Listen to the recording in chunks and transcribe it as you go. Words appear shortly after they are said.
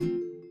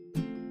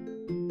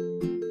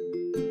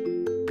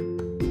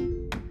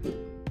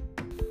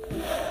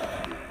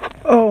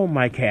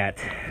my cat.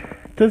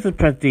 This is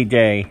Prince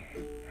DJ.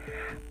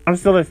 I'm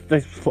still at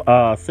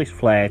Six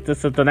Flags.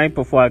 This is the night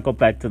before I go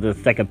back to the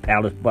second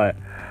palace, but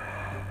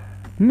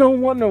no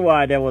wonder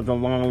why there was a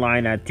long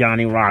line at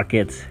Jonny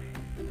Rockets.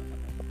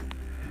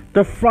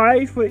 The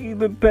fries were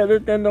even better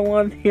than the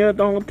ones here at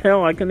the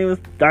hotel. I couldn't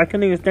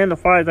even stand the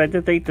fries. I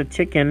just ate the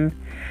chicken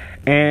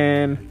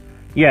and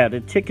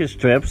the chicken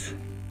strips.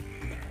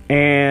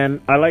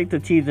 And I like the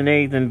cheese and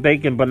eggs and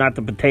bacon, but not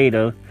the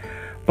potatoes.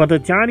 But the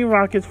Jonny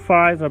Rockets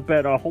fries are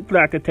better. Hopefully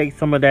I could take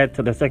some of that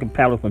to the second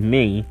palace with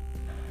me.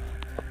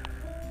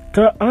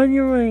 The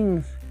onion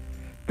rings,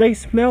 they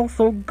smell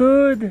so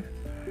good.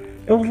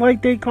 It was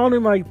like they called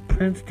him like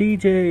Prince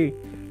DJ,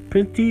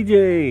 Prince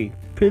DJ,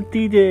 Prince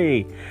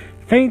DJ.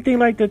 Same thing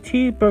like the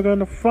cheeseburger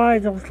and the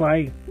fries. I was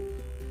like,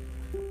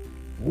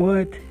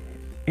 what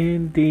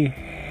in the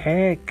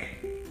heck?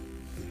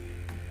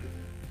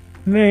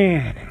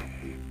 Man.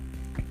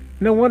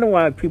 No wonder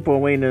why people are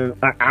waiting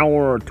an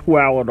hour or 2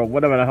 hours or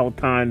whatever the hell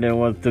time there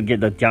was to get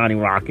the Jonny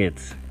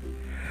Rockets.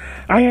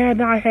 I had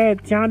not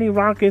had Jonny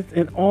Rockets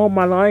in all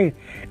my life.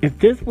 Is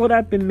this what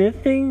I've been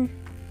missing?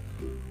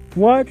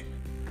 What?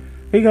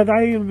 Because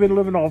I even been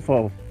living off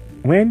of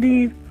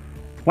Wendy's,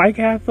 White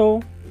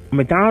Castle,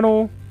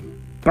 McDonald's,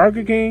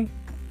 Burger King,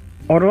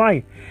 or the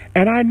like.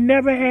 And I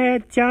never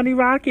had Jonny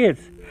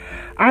Rockets.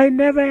 I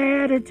never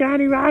had a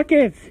Jonny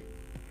Rockets.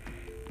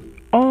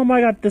 Oh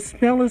my God, the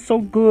smell is so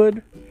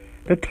good.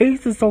 The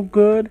taste is so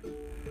good.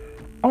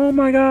 Oh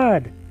my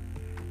God.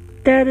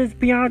 That is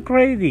beyond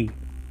crazy.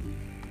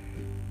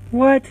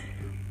 What?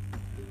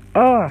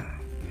 Oh.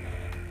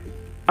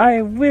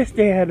 I wish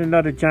they had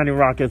another Jonny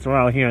Rockets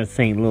around here in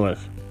St. Louis.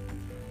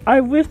 I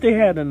wish they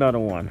had another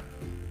one.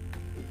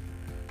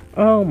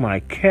 Oh my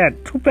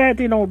cat. Too bad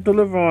they don't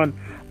deliver on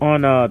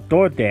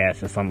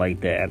DoorDash or something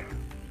like that.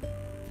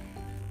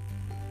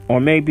 Or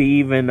maybe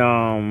even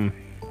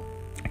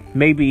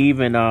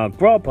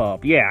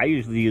Grubhub. Yeah, I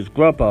usually use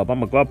Grubhub.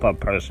 I'm a Grubhub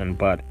person,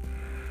 but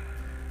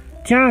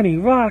Jonny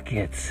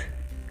Rockets.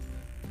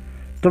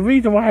 The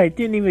reason why I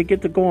didn't even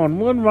get to go on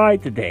one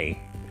ride today.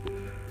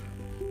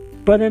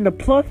 But in the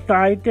plus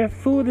side, their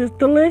food is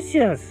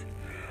delicious.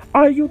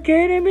 Are you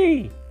kidding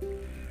me?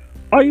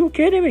 Are you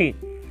kidding me?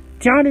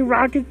 Jonny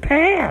Rockets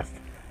passed.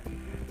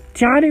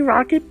 Jonny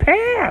Rockets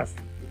passed.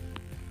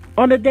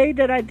 On the day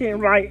that I didn't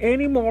ride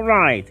any more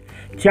rides,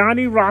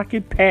 Jonny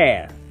Rockets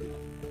passed.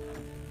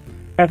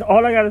 That's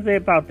all I gotta say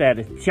about that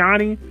is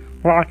Jonny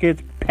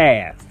Rockets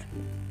passed.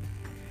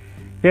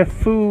 Their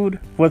food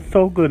was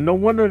so good. No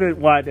wonder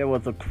why there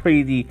was a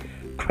crazy,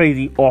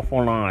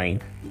 awful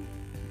line.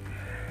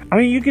 I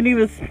mean, you can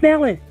even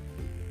smell it.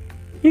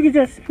 You can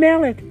just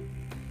smell it.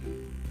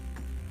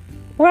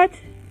 What?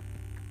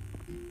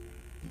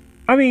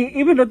 I mean,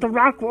 even if The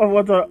Rock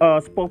was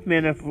a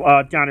spokesman of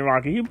Jonny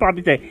Rockets, he'd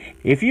probably say,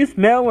 if you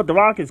smell what The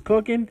Rock is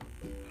cooking,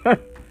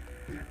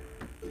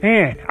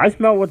 man, I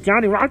smell what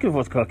Jonny Rockets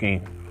was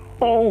cooking.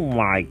 Oh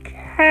my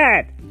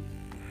God.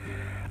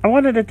 I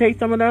wanted to take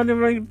some of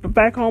that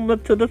back home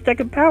to the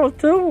second palace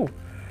too.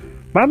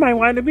 But I might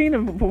wind up eating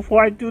them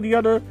before I do the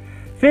other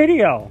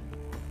video.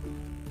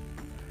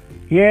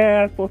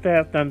 Yeah, I'm supposed to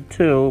have done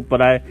too,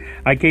 but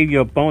I gave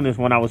you a bonus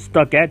when I was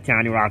stuck at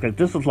Jonny Rockets.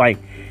 This was like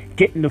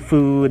getting the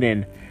food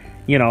and,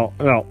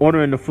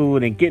 ordering the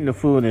food and getting the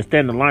food and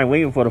standing in line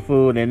waiting for the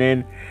food. And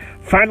then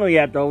finally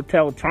at the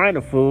hotel trying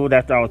the food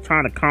after I was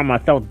trying to calm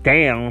myself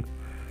down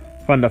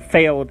from the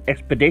failed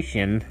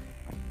expedition.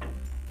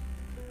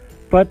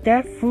 But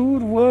that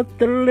food was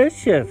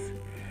delicious.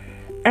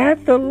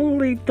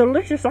 Absolutely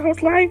delicious. I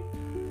was like,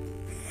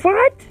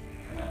 what?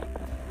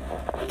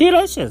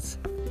 Delicious.